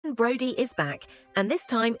Adrien Brody is back, and this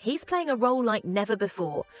time he's playing a role like never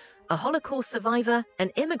before. A Holocaust survivor, an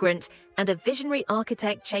immigrant, and a visionary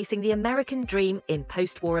architect chasing the American dream in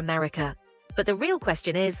post-war America. But the real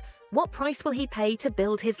question is, what price will he pay to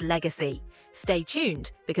build his legacy? Stay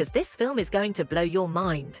tuned, because this film is going to blow your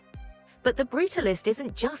mind. But The Brutalist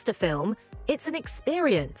isn't just a film, it's an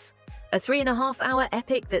experience. A 3.5-hour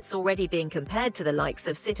epic that's already being compared to the likes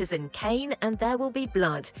of Citizen Kane and There Will Be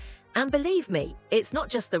Blood. And believe me, it's not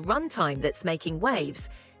just the runtime that's making waves.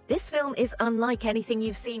 This film is unlike anything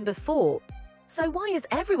you've seen before. So why is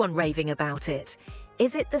everyone raving about it?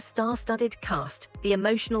 Is it the star-studded cast, the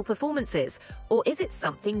emotional performances, or is it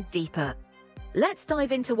something deeper? Let's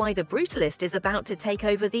dive into why The Brutalist is about to take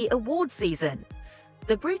over the award season.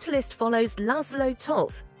 The Brutalist follows Laszlo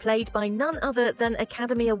Toth, played by none other than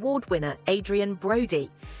Academy Award winner Adrien Brody.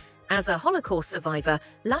 As a Holocaust survivor,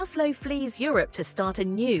 Laszlo flees Europe to start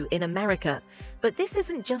anew in America. But this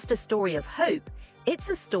isn't just a story of hope, it's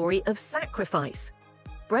a story of sacrifice.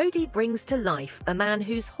 Brody brings to life a man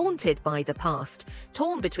who's haunted by the past,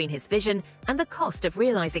 torn between his vision and the cost of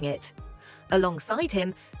realizing it. Alongside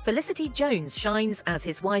him, Felicity Jones shines as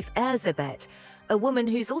his wife Erzsébet, a woman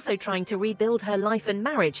who's also trying to rebuild her life and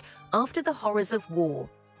marriage after the horrors of war.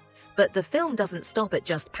 But the film doesn't stop at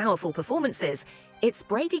just powerful performances. It's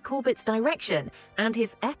Brady Corbet's direction and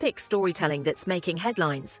his epic storytelling that's making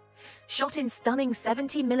headlines. Shot in stunning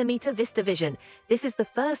 70mm VistaVision, this is the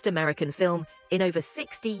first American film in over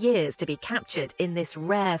 60 years to be captured in this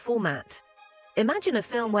rare format. Imagine a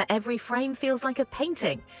film where every frame feels like a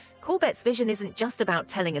painting. Corbet's vision isn't just about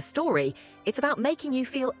telling a story, it's about making you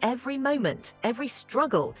feel every moment, every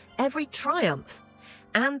struggle, every triumph.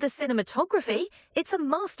 And the cinematography, it's a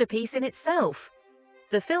masterpiece in itself.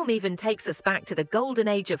 The film even takes us back to the golden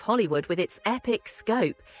age of Hollywood with its epic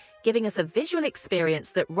scope, giving us a visual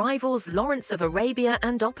experience that rivals Lawrence of Arabia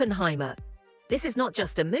and Oppenheimer. This is not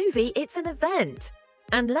just a movie, it's an event.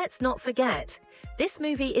 And let's not forget, this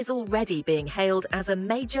movie is already being hailed as a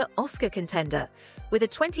major Oscar contender. With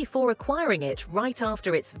A24 acquiring it right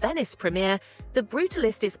after its Venice premiere, The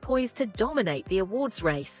Brutalist is poised to dominate the awards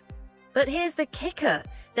race. But here's the kicker,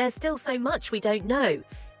 there's still so much we don't know.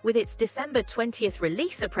 With its December 20th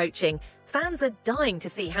release approaching, fans are dying to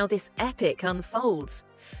see how this epic unfolds.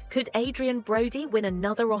 Could Adrien Brody win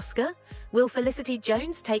another Oscar? Will Felicity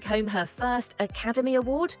Jones take home her first Academy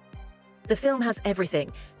Award? The film has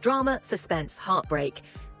everything: drama, suspense, heartbreak.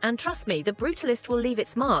 And trust me, The Brutalist will leave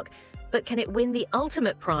its mark. But can it win the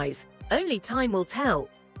ultimate prize? Only time will tell.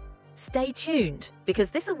 Stay tuned,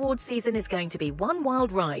 because this award season is going to be one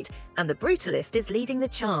wild ride, and The Brutalist is leading the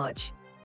charge.